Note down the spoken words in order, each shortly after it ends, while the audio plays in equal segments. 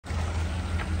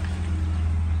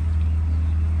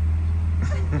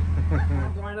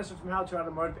I'm Brian Esser from How to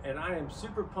Automotive, and I am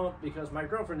super pumped because my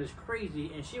girlfriend is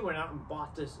crazy and she went out and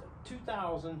bought this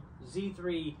 2000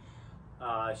 Z3.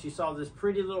 She saw this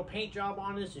pretty little paint job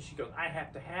on this and she goes, I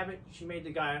have to have it. She made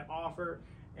the guy an offer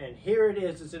and here it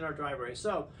is. It's in our driveway.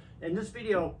 So in this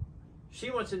video, she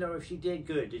wants to know if she did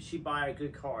good. Did she buy a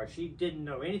good car? She didn't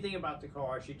know anything about the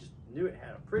car. She just knew it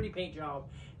had a pretty paint job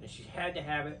and she had to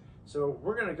have it. So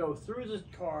we're going to go through this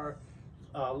car,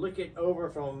 look it over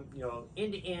from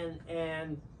end to end,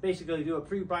 and basically do a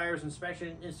pre-buyer's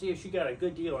inspection and see if she got a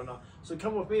good deal or not. So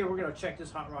come with me and we're going to check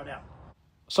this hot rod out.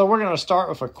 So we're going to start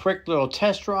with a quick little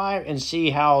test drive and see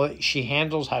how she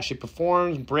handles, how she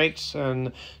performs, brakes,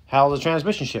 and how the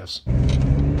transmission shifts.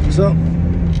 So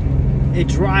it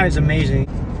drives amazing.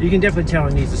 You can definitely tell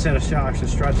it needs a set of shocks and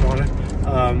struts on it.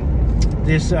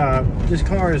 This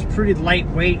car is pretty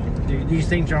lightweight. These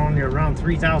things are only around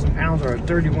 3,000 pounds or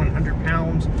 3,100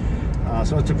 pounds.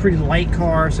 So it's a pretty light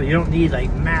car, so you don't need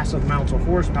like massive amounts of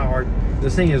horsepower.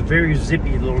 This thing is a very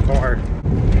zippy little car.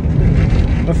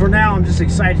 But for now, I'm just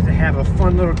excited to have a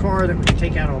fun little car that we can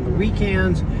take out on the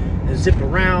weekends and zip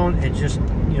around and just,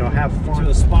 have fun.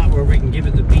 To a spot where we can give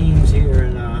it the beams here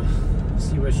and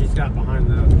see what she's got behind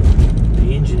the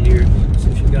engine here. See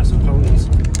if she's got some ponies.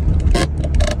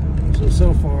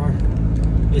 So far,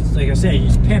 it's like I said,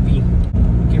 it's peppy.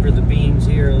 Give her the beams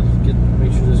here,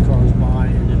 make sure this car is by,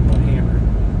 and then we'll hammer.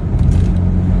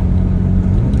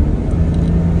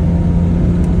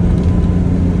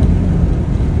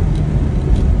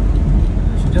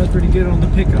 She does pretty good on the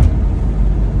pickup.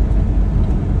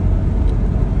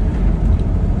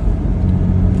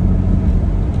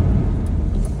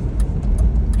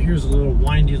 Here's a little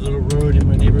windy little road in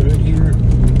my neighborhood here.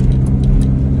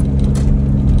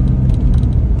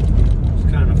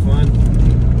 It's kind of fun.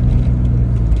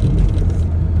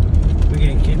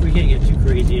 We can't get too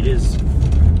crazy. It is,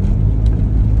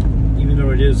 even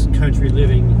though it is country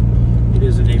living, it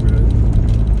is a neighborhood.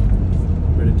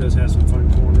 But it does have some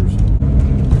fun corners.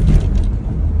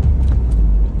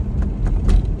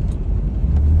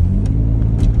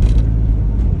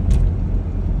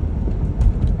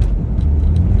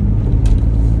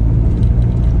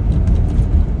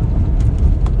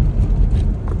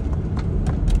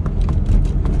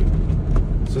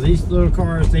 These little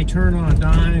cars, they turn on a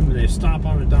dime and they stop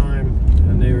on a dime,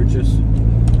 and they are just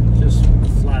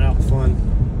flat out fun.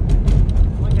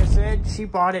 Like I said, she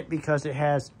bought it because it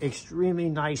has extremely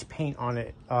nice paint on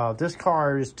it. This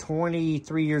car is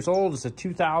 23 years old. It's a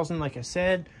 2000, like I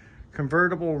said,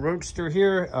 convertible roadster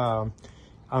here.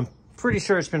 I'm pretty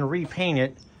sure it's been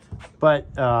repainted, but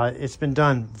it's been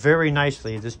done very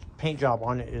nicely. This paint job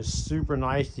on it is super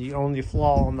nice. The only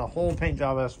flaw on the whole paint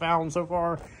job I've found so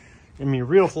far, I mean,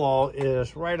 real flaw,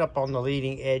 is right up on the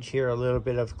leading edge here, a little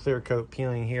bit of clear coat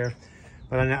peeling here.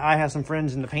 But I have some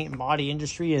friends in the paint and body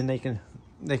industry, and they can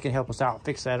help us out,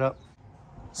 fix that up.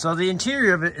 So the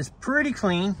interior of it is pretty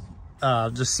clean.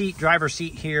 The driver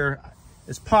seat here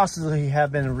is possibly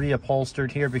have been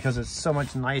reupholstered here because it's so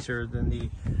much nicer than the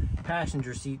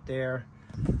passenger seat there.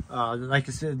 Like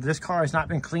I said, this car has not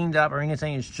been cleaned up or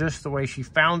anything. It's just the way she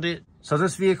found it. So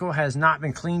this vehicle has not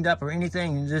been cleaned up or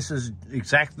anything. This is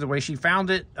exactly the way she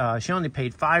found it. She only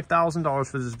paid $5,000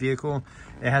 for this vehicle.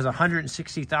 It has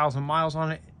 160,000 miles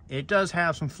on it. It does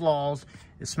have some flaws.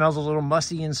 It smells a little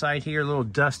musty inside here, a little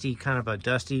dusty, kind of a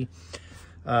dusty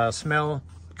smell.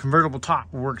 Convertible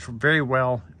top works very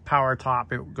well. Power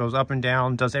top, it goes up and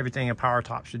down, does everything a power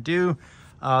top should do.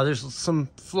 There's some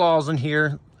flaws in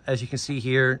here, as you can see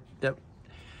here, that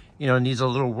needs a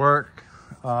little work.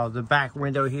 The back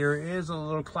window here is a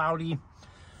little cloudy,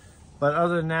 but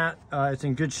other than that, it's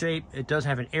in good shape. It does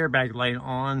have an airbag light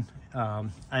on.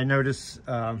 I noticed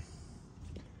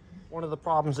one of the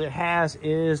problems it has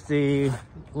is the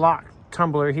lock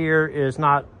tumbler here is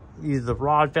not, either the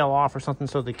rod fell off or something,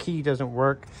 so the key doesn't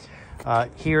work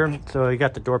here. So you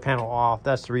got the door panel off.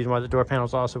 That's the reason why the door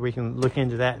panel's off, so we can look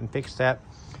into that and fix that.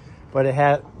 But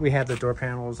we have the door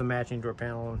panels, a matching door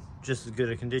panel, just as good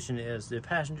a condition as the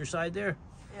passenger side there.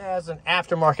 It has an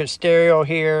aftermarket stereo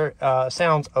here.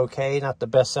 Sounds okay, not the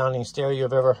best sounding stereo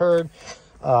you've ever heard.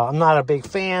 I'm not a big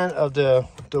fan of the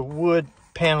wood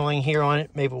paneling here on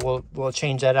it. Maybe we'll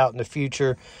change that out in the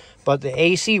future. But the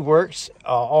AC works.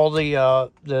 All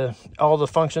the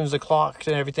functions, the clocks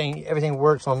and everything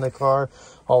works on the car.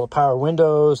 All the power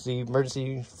windows, the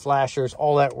emergency flashers,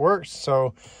 all that works.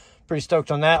 So pretty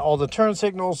stoked on that. All the turn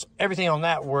signals, everything on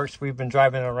that works. We've been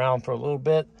driving it around for a little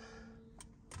bit.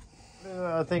 One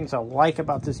of the things I like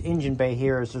about this engine bay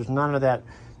here is there's none of that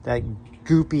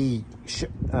goopy,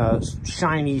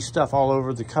 shiny stuff all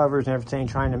over the covers and everything,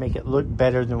 trying to make it look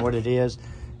better than what it is.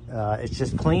 It's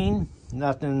just clean.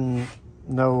 Nothing,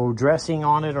 no dressing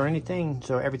on it or anything.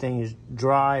 So everything is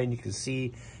dry and you can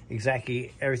see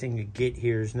exactly everything you get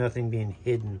here. There's nothing being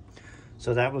hidden.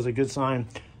 So that was a good sign.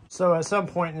 So at some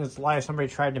point in its life, somebody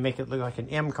tried to make it look like an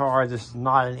M car. This is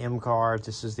not an M car.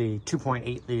 This is the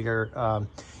 2.8 liter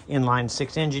inline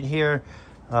 6 engine here.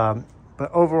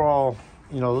 But overall,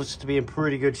 you know, looks to be in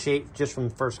pretty good shape just from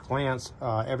first glance.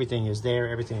 Everything is there.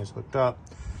 Everything is hooked up.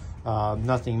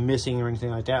 Nothing missing or anything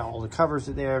like that. All the covers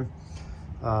are there.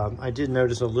 I did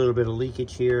notice a little bit of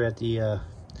leakage here at the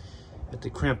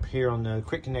crimp here on the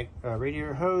quick connect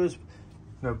radiator hose.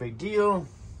 No big deal.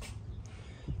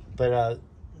 But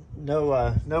no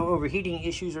overheating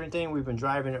issues or anything. We've been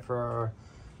driving it for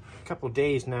a couple of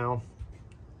days now.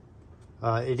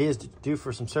 It is due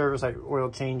for some service, like oil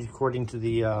change, according to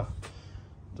the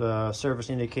service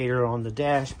indicator on the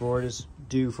dashboard is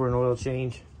due for an oil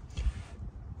change.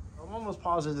 I'm almost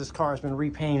positive this car has been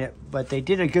repainted, but they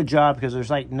did a good job because there's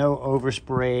like no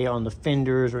overspray on the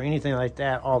fenders or anything like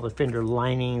that. All the fender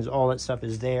linings, all that stuff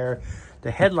is there.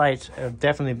 The headlights have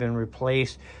definitely been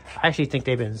replaced. I actually think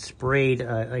they've been sprayed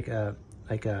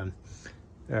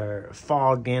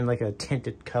fogged in, like a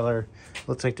tinted color.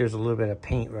 Looks like there's a little bit of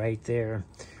paint right there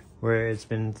where it's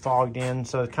been fogged in,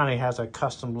 so it kind of has a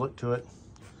custom look to it.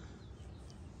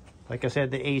 Like I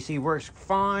said, the AC works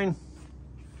fine.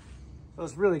 So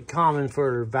it's really common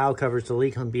for valve covers to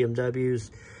leak on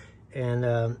BMWs,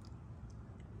 and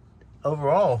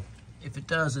overall, if it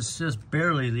does, it's just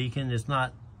barely leaking. It's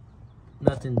not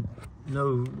nothing,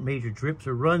 no major drips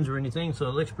or runs or anything, so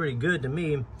it looks pretty good to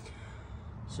me.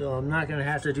 So I'm not going to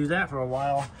have to do that for a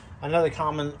while. Another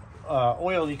common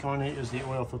oil leak on it is the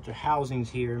oil filter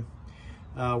housings here.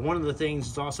 One of the things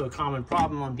that's also a common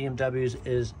problem on BMWs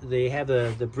is they have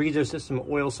the breather system,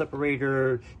 oil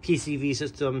separator, PCV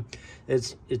system.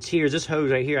 It's here. This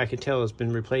hose right here, I can tell has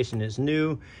been replaced and it's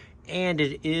new, and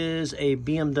it is a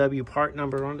BMW part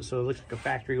number on it, so it looks like a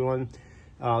factory one.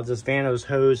 This Vanos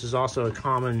hose is also a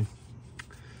common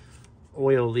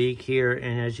oil leak here,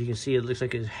 and as you can see, it looks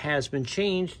like it has been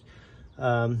changed.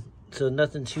 So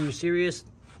nothing too serious.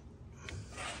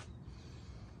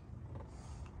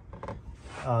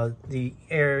 The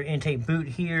air intake boot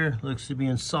here looks to be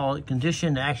in solid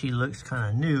condition. It actually looks kind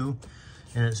of new,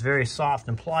 and it's very soft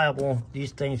and pliable.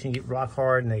 These things can get rock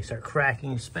hard and they start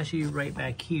cracking, especially right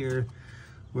back here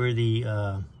where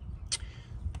the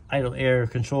idle air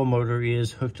control motor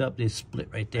is hooked up. They split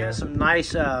right there. Some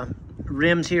nice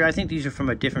rims here. I think these are from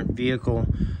a different vehicle,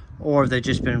 or they've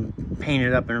just been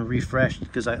painted up and refreshed,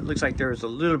 because it looks like there's a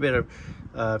little bit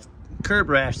of curb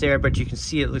rash there, but you can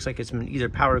see it looks like it's been either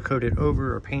powder coated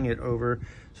over or painted over,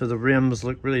 so the rims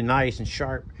look really nice and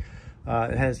sharp.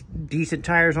 It has decent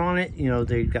tires on it. You know,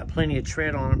 they've got plenty of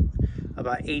tread on them,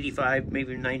 about 85,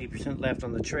 maybe 90% left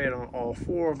on the tread on all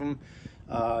four of them.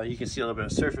 You can see a little bit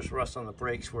of surface rust on the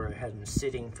brakes where it had been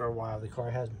sitting for a while. The car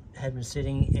had been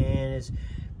sitting, and it's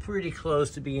pretty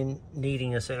close to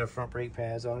needing a set of front brake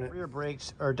pads on it. Rear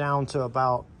brakes are down to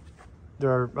about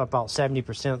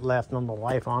 70% left on the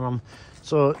life on them.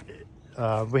 So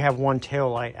we have one tail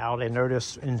light out, I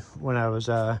noticed when I was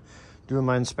doing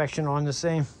my inspection on this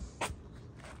thing.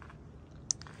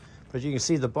 But you can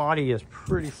see the body is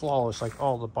pretty flawless, like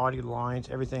all the body lines,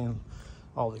 everything,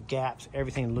 all the gaps,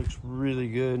 everything looks really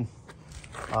good.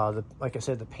 Like I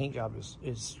said, the paint job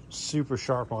is super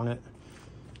sharp on it.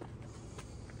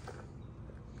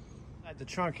 The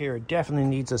trunk here definitely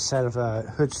needs a set of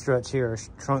hood struts here, or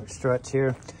trunk struts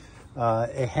here.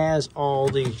 It has all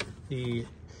the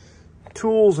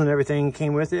tools and everything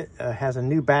came with it. Has a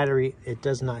new battery. It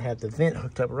does not have the vent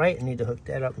hooked up right. I need to hook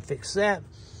that up and fix that.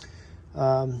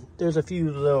 There's a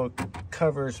few little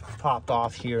covers popped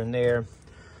off here and there,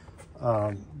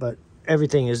 but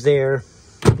everything is there.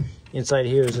 Inside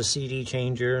here is a CD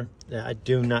changer. I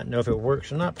do not know if it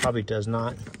works or not. Probably does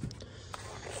not.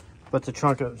 But the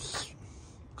trunk is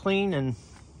clean and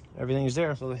everything is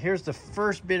there. So here's the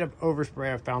first bit of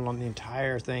overspray I found on the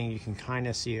entire thing. You can kind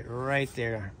of see it right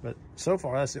there. But so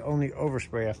far, that's the only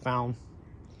overspray I found.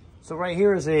 So right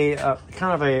here is a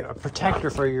kind of a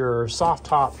protector for your soft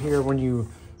top here. When you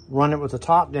run it with the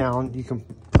top down, you can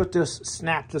put this,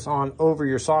 snap this on over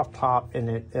your soft top, and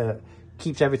it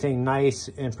keeps everything nice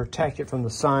and protect it from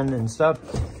the sun and stuff.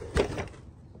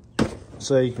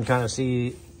 So you can kind of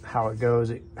see how it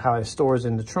goes, how it stores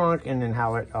in the trunk, and then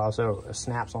how it also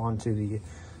snaps onto the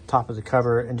top of the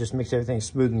cover and just makes everything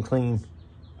smooth and clean.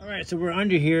 All right, so we're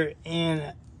under here,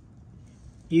 and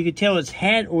you can tell it's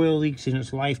had oil leaks in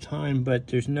its lifetime, but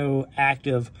there's no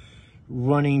active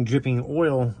running, dripping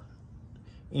oil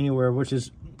anywhere, which is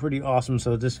pretty awesome.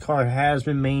 So this car has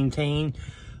been maintained.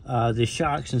 The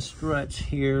shocks and struts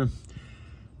here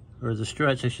or the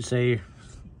struts I should say,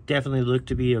 definitely look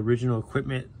to be original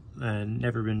equipment and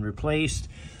never been replaced.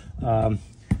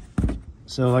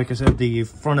 So like I said, the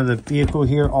front of the vehicle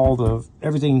here,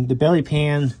 everything, the belly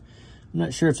pan, I'm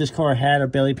not sure if this car had a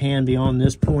belly pan beyond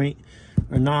this point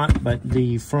or not, but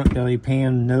the front belly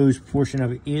pan nose portion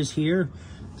of it is here.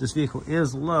 This vehicle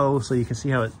is low, so you can see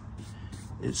how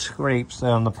it scrapes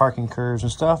on the parking curves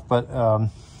and stuff, but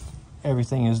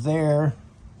everything is there.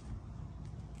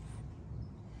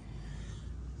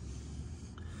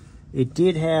 It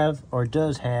did have, or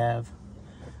does have,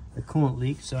 a coolant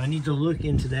leak, so I need to look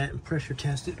into that and pressure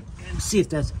test it and see if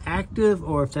that's active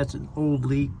or if that's an old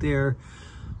leak there.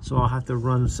 So I'll have to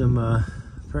run some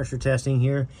pressure testing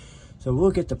here. So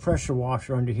we'll get the pressure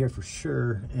washer under here for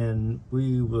sure, and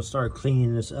we will start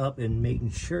cleaning this up and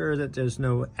making sure that there's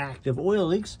no active oil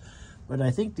leaks. But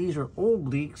I think these are old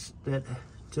leaks that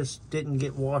just didn't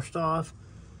get washed off.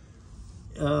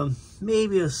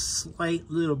 Maybe a slight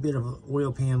little bit of an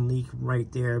oil pan leak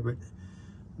right there, but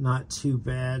not too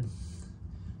bad.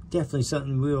 Definitely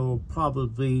something we'll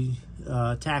probably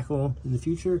tackle in the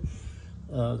future.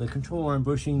 The control arm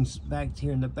bushings back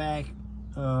here in the back,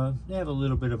 they have a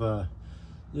little bit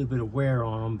of wear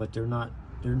on them, but there's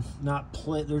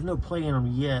no play in them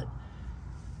yet.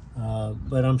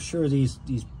 But I'm sure these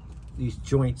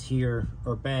joints here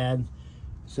are bad.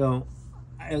 So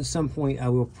at some point I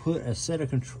will put a set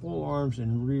of control arms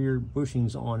and rear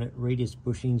bushings on it, radius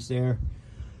bushings there.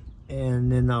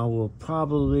 And then I will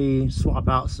probably swap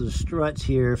out some struts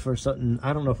here for something.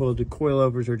 I don't know if we'll do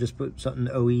coilovers or just put something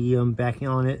OEM backing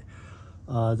on it.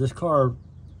 This car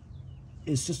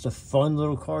is just a fun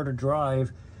little car to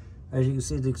drive. As you can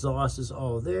see, the exhaust is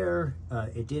all there.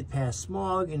 It did pass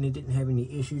smog and it didn't have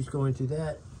any issues going through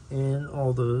that. And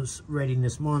all those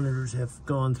readiness monitors have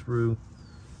gone through.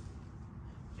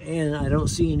 And I don't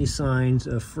see any signs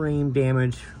of frame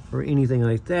damage or anything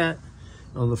like that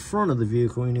on the front of the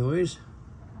vehicle anyways.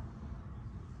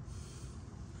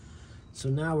 So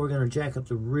now we're going to jack up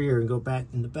the rear and go back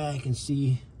in the back and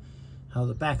see how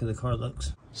the back of the car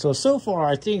looks. So far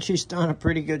I think she's done a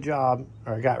pretty good job,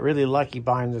 or got really lucky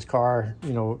buying this car,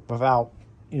 you know, without,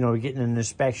 you know, getting an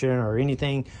inspection or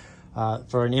anything.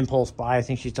 For an impulse buy, I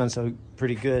think she's done so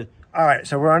pretty good. All right,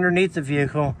 so we're underneath the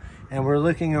vehicle and we're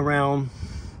looking around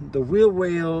the wheel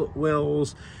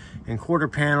wells and quarter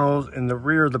panels in the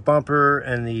rear of the bumper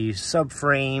and the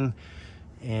subframe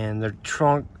and the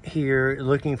trunk here,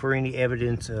 looking for any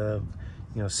evidence of,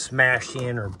 you know, smashed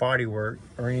in or bodywork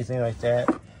or anything like that.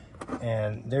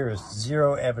 And there is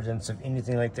zero evidence of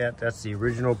anything like that. That's the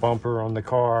original bumper on the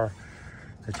car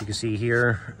that you can see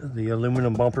here, the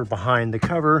aluminum bumper behind the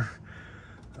cover.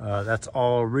 That's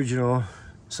all original.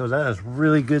 So that is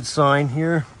really good sign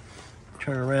here.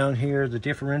 Turn around here, the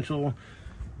differential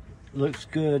looks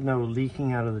good, no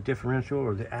leaking out of the differential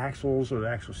or the axles or the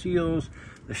axle seals.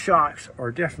 The shocks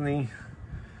are definitely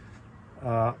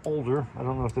older. I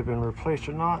don't know if they've been replaced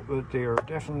or not, but they are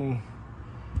definitely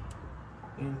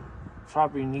in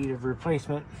probably need of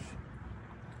replacement.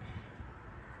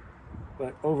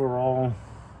 But overall,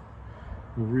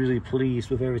 I'm really pleased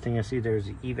with everything I see. There's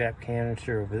the evap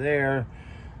canister over there.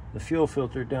 The fuel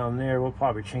filter down there, we'll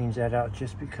probably change that out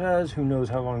just because who knows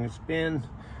how long it's been.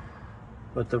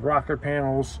 But the rocker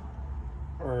panels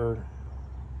are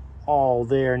all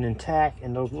there and intact,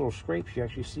 and those little scrapes you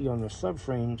actually see on the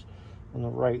subframes on the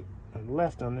right and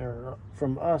left on there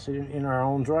from us in our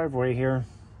own driveway here.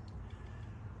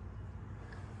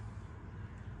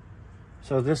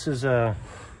 So this is a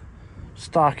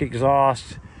stock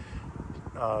exhaust,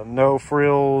 no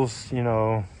frills, you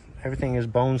know, everything is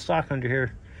bone stock under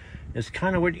here. It's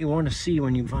kind of what you want to see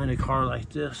when you find a car like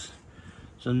this.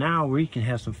 So now we can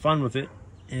have some fun with it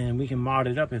and we can mod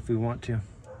it up if we want to.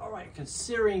 All right,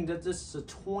 considering that this is a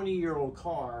 20-year-old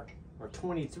car or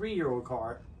 23-year-old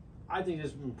car, I think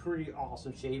it's in pretty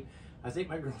awesome shape. I think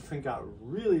my girlfriend got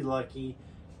really lucky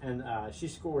and she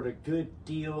scored a good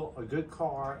deal, a good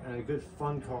car, and a good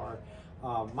fun car.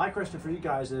 My question for you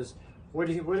guys is, what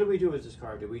do we do with this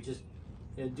car? Do we just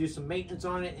do some maintenance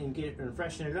on it and get it and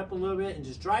freshen it up a little bit and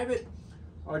just drive it?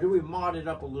 Or do we mod it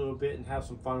up a little bit and have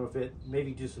some fun with it?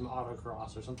 Maybe do some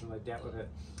autocross or something like that with it.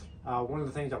 One of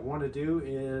the things I want to do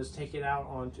is take it out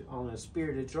on a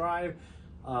spirited drive,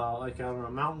 like out on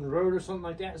a mountain road or something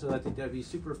like that. So I think that'd be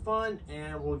super fun,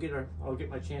 and I'll get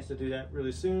my chance to do that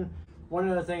really soon. One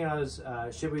other thing is,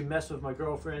 should we mess with my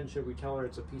girlfriend? Should we tell her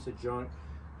it's a piece of junk?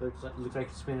 Looks like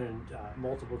it's been in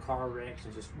multiple car wrecks,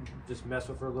 and just mess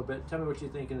with her a little bit. Tell me what you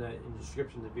think in the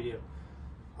description of the video.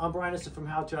 I'm Brian from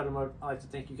How to Automotive. I'd like to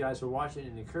thank you guys for watching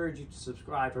and encourage you to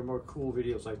subscribe for more cool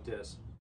videos like this.